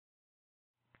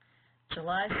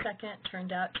July 2nd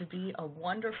turned out to be a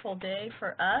wonderful day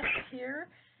for us here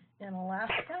in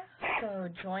Alaska, so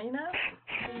join us,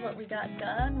 see what we got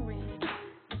done. We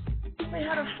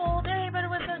had a full day, but it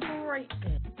was a great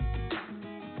day.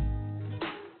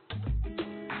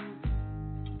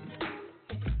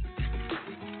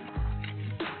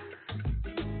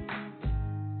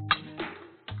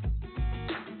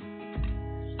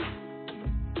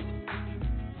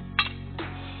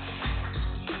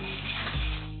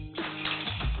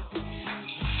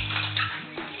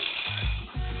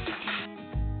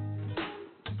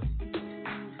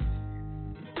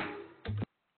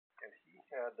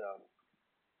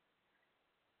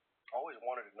 Always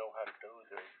wanted to know how to do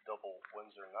the double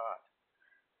Windsor knot,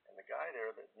 and the guy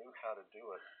there that knew how to do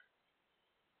it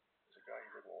was a guy he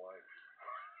didn't like.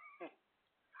 He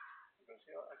goes,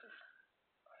 I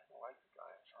didn't like the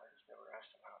guy, so I just never asked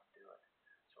him how to do it.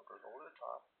 So it goes over the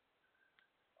top,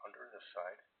 under this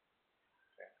side,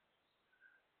 okay,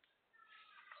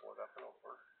 pull it up and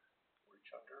over,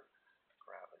 reach under,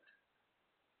 grab it,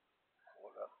 pull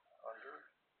it up, under,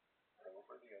 and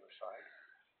over the other side.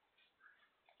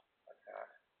 Like that,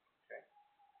 okay,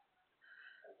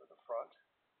 over the front,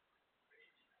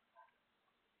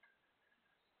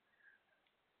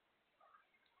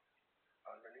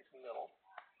 underneath the middle,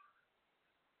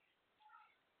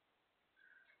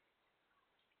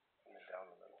 and then down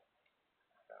the middle,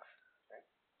 like that, okay.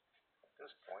 At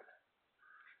this point,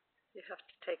 you have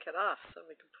to take it off so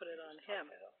we can put it on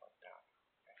him. It up like that.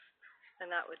 Okay.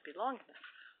 And that would be long enough.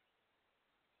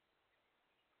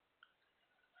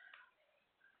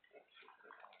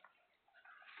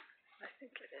 I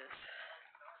think it is.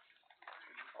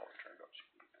 Oh, it turned out she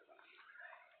did it.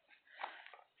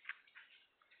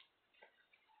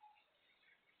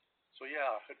 So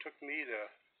yeah, it took me to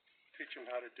teach him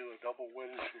how to do a double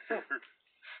Windsor 50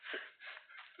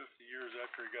 years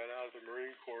after he got out of the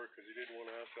Marine Corps because he didn't want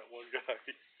to ask that one guy. I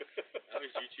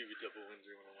always YouTube a double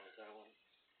Windsor when I want to try one.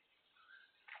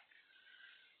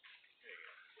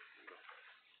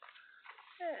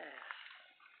 Yeah.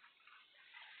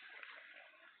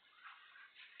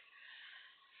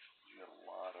 You got a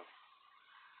lot of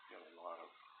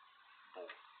bolt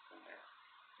in there.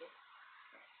 Yep.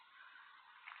 Okay.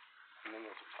 And then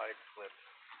there's a tie clip.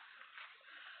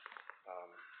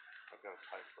 I've got a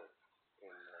tie clip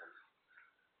in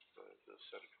the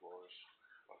set of drawers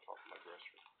on top of my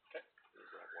dresser. Okay. You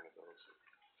grab one of those and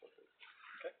flip it.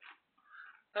 Okay.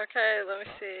 Okay, let me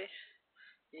see.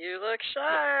 You look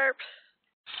sharp.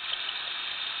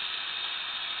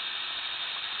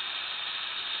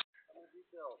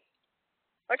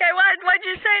 Okay, what'd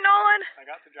you say, Nolan? I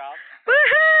got the job.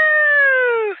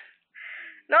 Woohoo!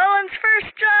 Nolan's first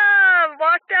job!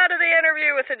 Walked out of the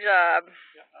interview with a job.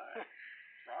 Yeah, I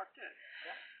rocked it.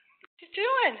 Yeah. What you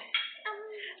doing?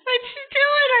 What you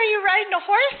doing? Are you riding a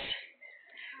horse?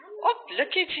 Oh,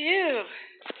 look at you.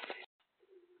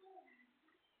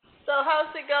 So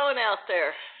how's it going out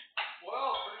there?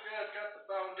 Well, pretty good. Got the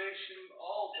foundation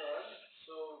all done.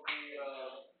 So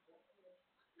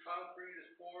the concrete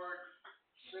is poured,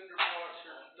 cinder blocks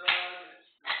are done,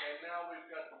 and now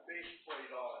we've got the base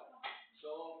plate on.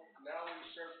 So now we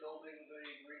start building the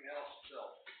greenhouse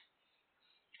itself.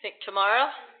 Think tomorrow?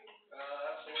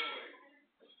 Absolutely.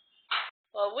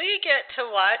 Well, we get to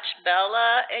watch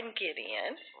Bella and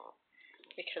Gideon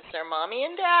because their mommy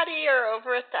and daddy are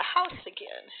over at the house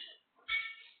again.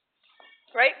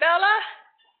 Right, Bella?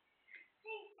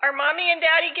 Are mommy and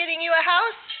daddy getting you a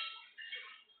house?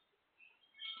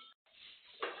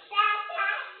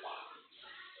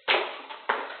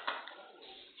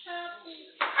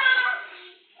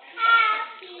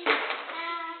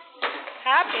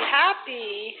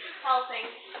 Happy. Helping.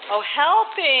 Oh,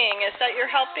 helping. Is that your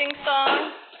helping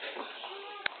song?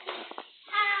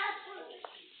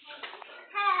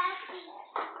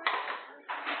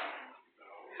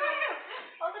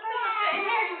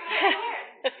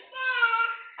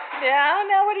 Yeah,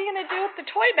 now what are you going to do with the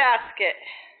toy basket?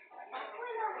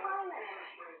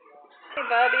 Hey,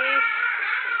 buddy.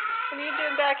 What are you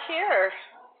doing back here?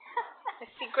 I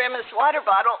see Grandma's water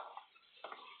bottle.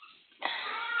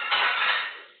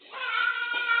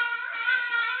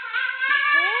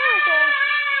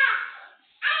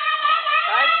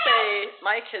 I'd say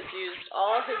Mike has used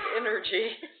all his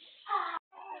energy.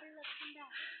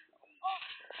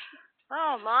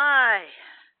 Oh, my.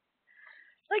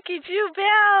 Look at you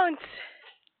bounce.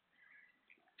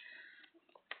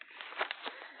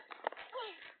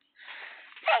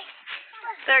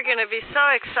 They're going to be so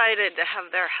excited to have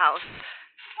their house.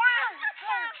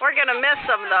 We're going to miss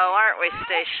them, though, aren't we,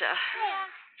 Stacia?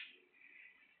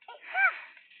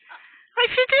 What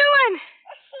you doing?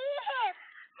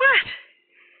 What?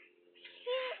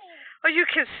 you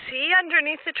can see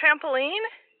underneath the trampoline?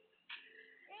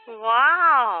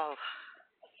 Wow.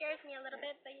 It scares me a little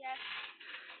bit, but yeah.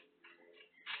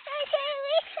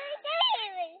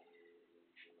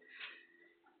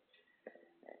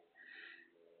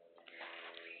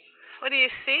 What do you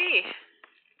see?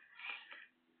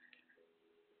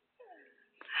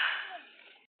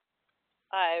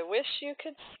 I wish you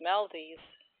could smell these.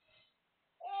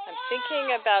 I'm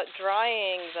thinking about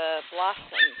drying the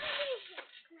blossoms,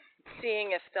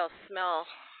 seeing if they'll smell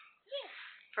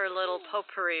for a little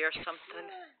potpourri or something.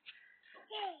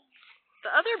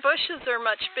 The other bushes are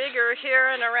much bigger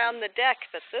here and around the deck,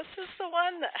 but this is the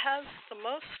one that has the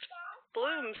most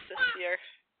blooms this year.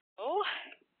 Oh,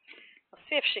 I'll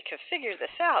see if she can figure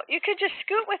this out. You could just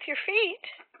scoot with your feet.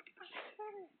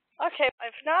 Okay,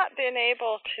 I've not been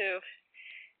able to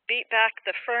beat back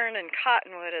the fern and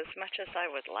cottonwood as much as I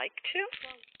would like to,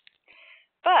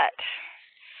 but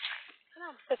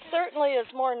it certainly is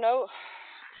more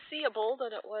seeable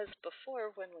than it was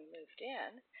before when we moved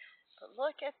in. But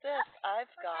look at this.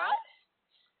 I've got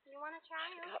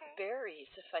berries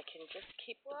if I can just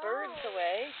keep the birds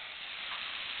away.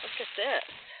 Look at this.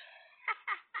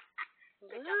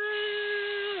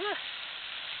 Ooh.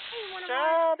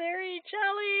 Strawberry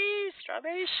jelly,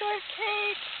 strawberry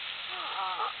shortcake.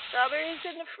 Strawberries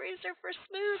in the freezer for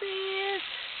smoothies.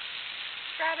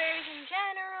 Strawberries in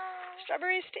general.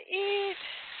 Strawberries to eat.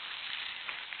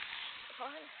 Come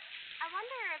on. I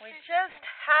wonder if we just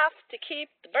have to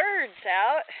keep the birds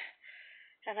out.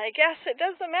 And I guess it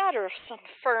doesn't matter if some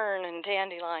fern and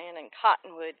dandelion and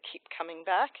cottonwood keep coming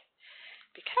back,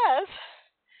 because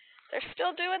they're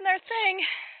still doing their thing.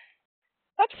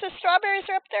 Oops, the strawberries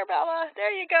are up there, Bella.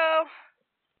 There you go.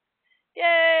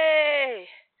 Yay!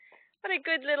 What a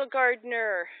good little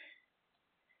gardener.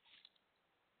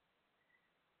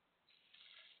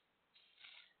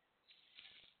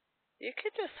 You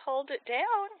could just hold it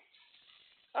down.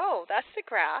 Oh, that's the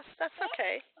grass. That's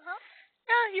okay.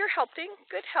 Yeah, you're helping.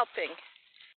 Good helping.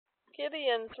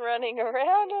 Gideon's running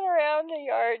around and around the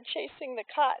yard chasing the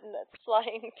cotton that's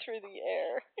flying through the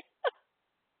air.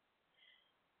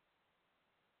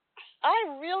 I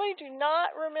really do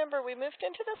not remember. We moved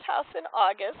into this house in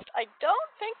August. I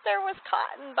don't think there was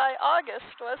cotton by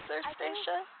August, was there,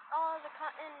 Stacia? All the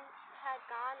cotton had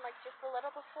gone, like just a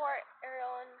little before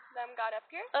Ariel and them got up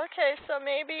here. Okay, so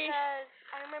maybe because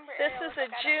I remember this Ariel is was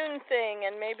a June thing,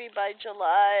 and maybe by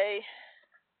July.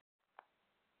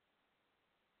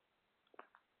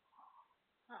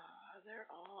 Oh, they're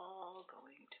all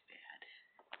going to bed.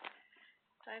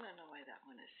 I don't know why that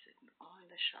one is sitting on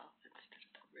the shelf instead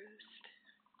of the roost.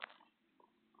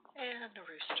 And the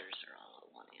roosters are all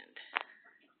at one end.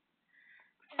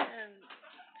 And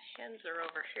hens are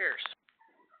over here.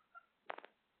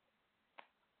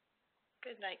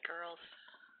 Good night, girls.